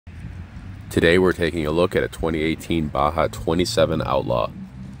Today we're taking a look at a 2018 Baja 27 Outlaw.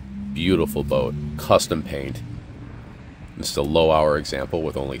 Beautiful boat, custom paint. This is a low hour example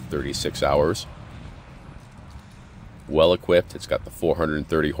with only 36 hours. Well equipped, it's got the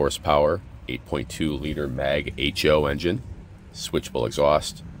 430 horsepower, 8.2 liter mag HO engine, switchable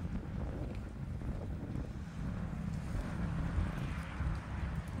exhaust.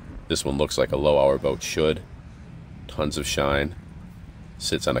 This one looks like a low hour boat should. Tons of shine.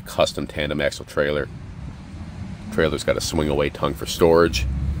 Sits on a custom tandem axle trailer. Trailer's got a swing away tongue for storage.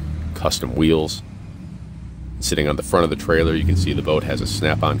 Custom wheels. Sitting on the front of the trailer, you can see the boat has a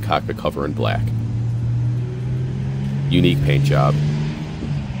snap-on cockpit cover in black. Unique paint job.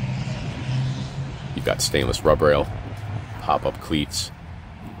 You've got stainless rubrail, pop-up cleats,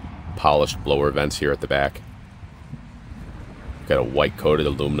 polished blower vents here at the back. You've got a white-coated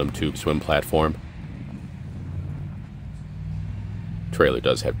aluminum tube swim platform. Trailer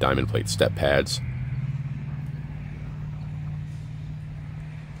does have diamond plate step pads.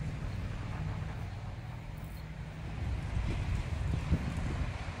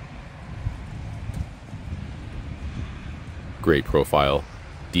 Great profile,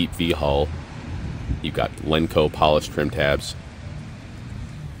 deep V hull. You've got Lenco polished trim tabs,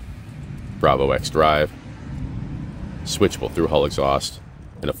 Bravo X drive, switchable through hull exhaust,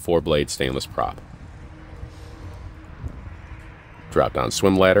 and a 4-blade stainless prop. Drop down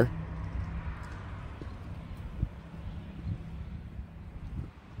swim ladder.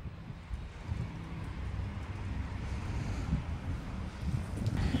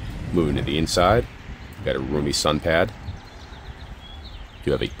 Moving to the inside, you've got a roomy sunpad.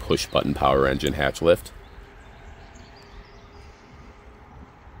 You have a push button power engine hatch lift.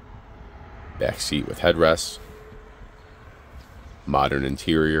 Back seat with headrests. Modern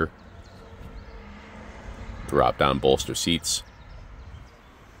interior. Drop down bolster seats.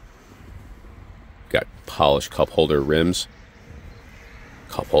 Got polished cup holder rims.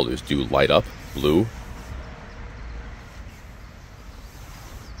 Cup holders do light up blue.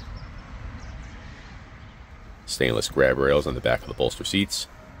 Stainless grab rails on the back of the bolster seats.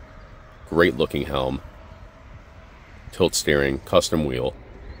 Great looking helm. Tilt steering, custom wheel.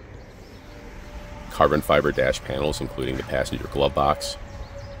 Carbon fiber dash panels including the passenger glove box.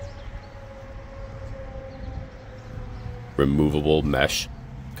 Removable mesh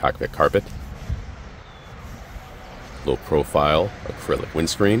cockpit carpet. Low profile acrylic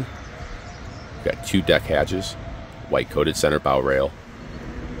windscreen. We've got 2 deck hatches, white coated center bow rail,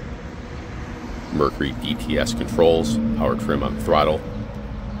 Mercury DTS controls, power trim on the throttle,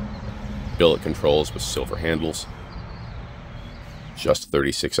 billet controls with silver handles, just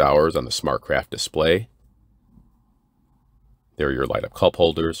 36 hours on the SmartCraft display. There are your light up cup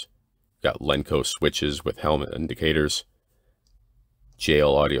holders. Got Lenco switches with helmet indicators,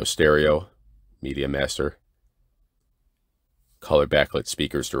 JL audio stereo, media master, color backlit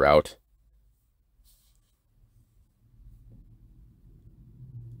speakers throughout.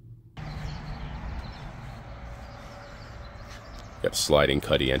 Got a sliding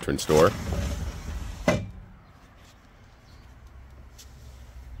cuddy entrance door.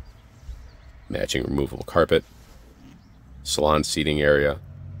 Matching removable carpet. Salon seating area.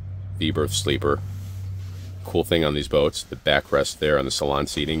 V-berth sleeper. Cool thing on these boats, the backrest there on the salon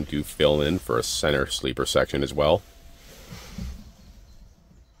seating do fill in for a center sleeper section as well.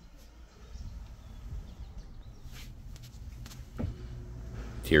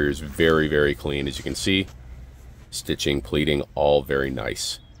 Interior is very, very clean, as you can see. Stitching, pleating, all very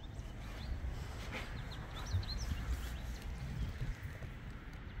nice.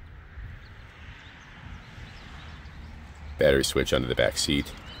 Battery switch under the back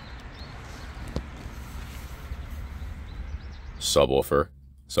seat. Subwoofer.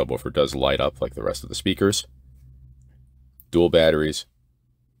 Subwoofer does light up like the rest of the speakers. Dual batteries.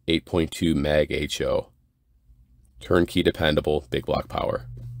 8.2 mag HO. Turnkey dependable, big block power.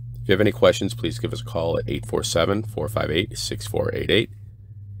 If you have any questions, please give us a call at 847-458-6488.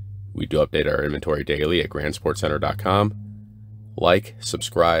 We do update our inventory daily at grandsportcenter.com. Like,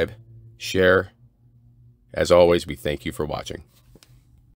 subscribe, share. As always, we thank you for watching.